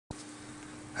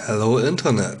Hello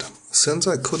Internet! Since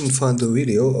I couldn't find the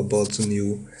video about the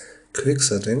new quick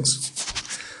settings,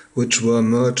 which were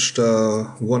merged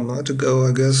one night ago,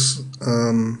 I guess,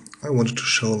 I wanted to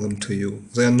show them to you.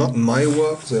 They are not my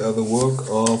work, they are the work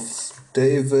of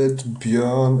David,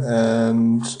 Björn,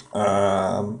 and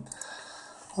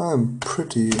I'm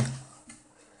pretty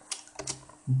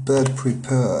bad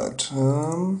prepared.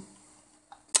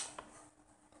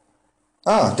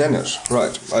 Danesh,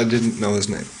 right, I didn't know his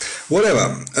name.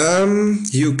 Whatever,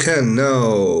 you can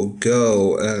now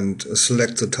go and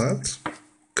select the tiles,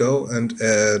 go and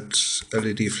add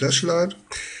LED flashlight.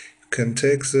 You can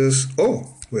take this,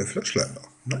 oh, we have flashlight now,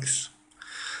 nice.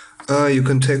 You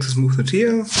can take this movement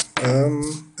here,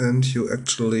 and you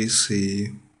actually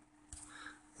see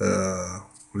the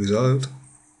result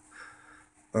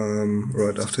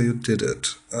right after you did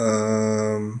it.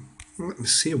 Let me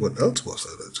see what else was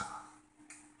added.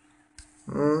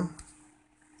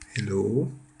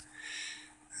 Hello.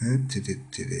 I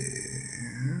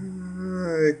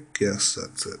guess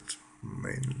that's it,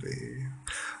 mainly.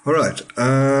 Alright,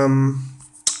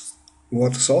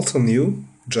 what is also new,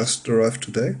 just arrived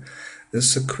today,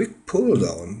 is a quick pull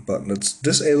down button. It's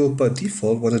disabled by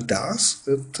default. What it does,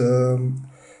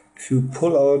 if you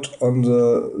pull out on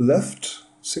the left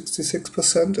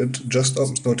 66%, it just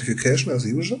opens notification as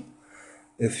usual.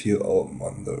 If you open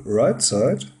on the right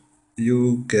side,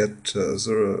 you get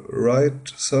the right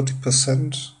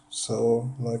 30%,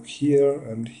 so like here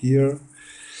and here,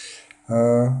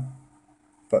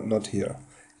 but not here.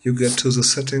 You get to the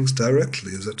settings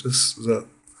directly. That is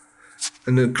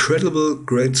an incredible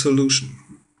great solution.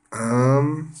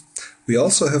 We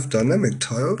also have dynamic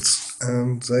tiles,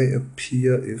 and they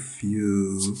appear if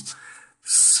you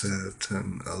set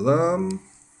an alarm,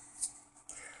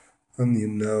 and you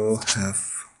now have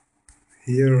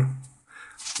here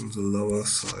on the lower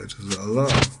side the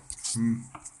alarm.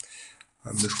 I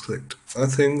misclicked. I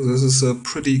think this is a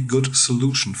pretty good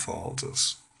solution for all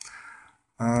this.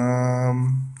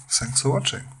 Thanks for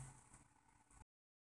watching.